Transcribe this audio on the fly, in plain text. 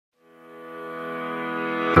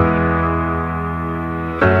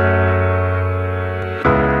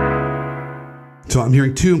So I'm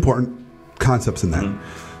hearing two important concepts in that.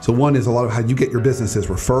 So one is a lot of how you get your business is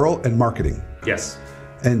referral and marketing. Yes.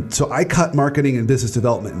 And so I cut marketing and business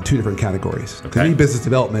development in two different categories. To me, business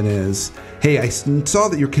development is, hey, I saw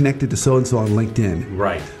that you're connected to so-and-so on LinkedIn.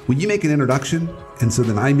 Right. Will you make an introduction? And so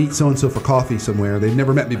then I meet so-and-so for coffee somewhere. They've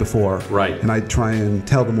never met me before. Right. And I try and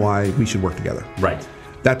tell them why we should work together. Right.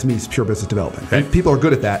 That to me is pure business development. Okay. And people are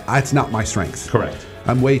good at that. It's not my strength. Correct.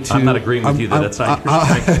 I'm way too... I'm not agreeing with you that that's not your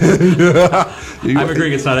strength. I'm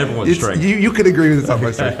agreeing it's not everyone's strength. You can agree with it's not my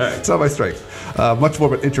strength. It's not my strength. Much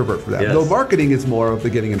more of an introvert for that. Yes. Though marketing is more of the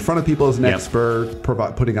getting in front of people as an expert,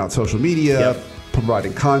 putting out social media,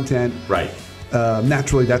 providing content. Right.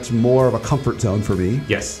 Naturally, that's more of a comfort zone for me.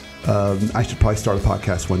 Yes. I should probably start a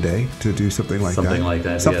podcast one day to do something like that. Something like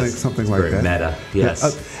that. Something like very that. Meta.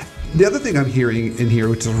 Yes. The other thing I'm hearing in here,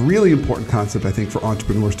 which is a really important concept I think for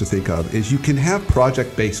entrepreneurs to think of, is you can have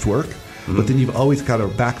project-based work, but then you've always got to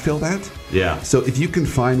backfill that. Yeah. So if you can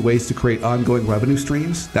find ways to create ongoing revenue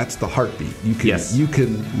streams, that's the heartbeat. You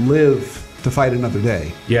can live to fight another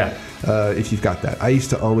day. Yeah. If you've got that. I used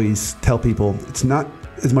to always tell people, it's not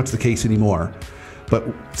as much the case anymore, but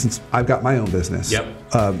since I've got my own business,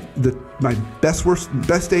 my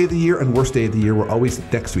best day of the year and worst day of the year were always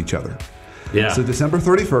next to each other. Yeah. So December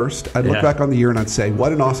 31st, I'd look back on the year and I'd say,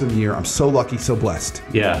 what an awesome year. I'm so lucky, so blessed.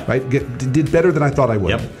 Yeah. Right? Did better than I thought I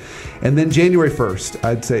would. Yep. And then January 1st,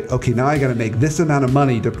 I'd say, okay, now I got to make this amount of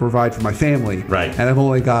money to provide for my family. Right. And I've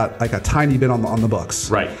only got like a tiny bit on the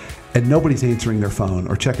books. Right. And nobody's answering their phone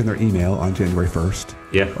or checking their email on January 1st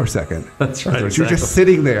or 2nd. That's right. Exactly. You're just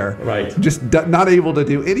sitting there, just not able to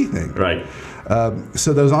do anything. Right.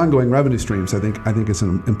 So those ongoing revenue streams, I think is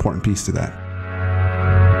an important piece to that.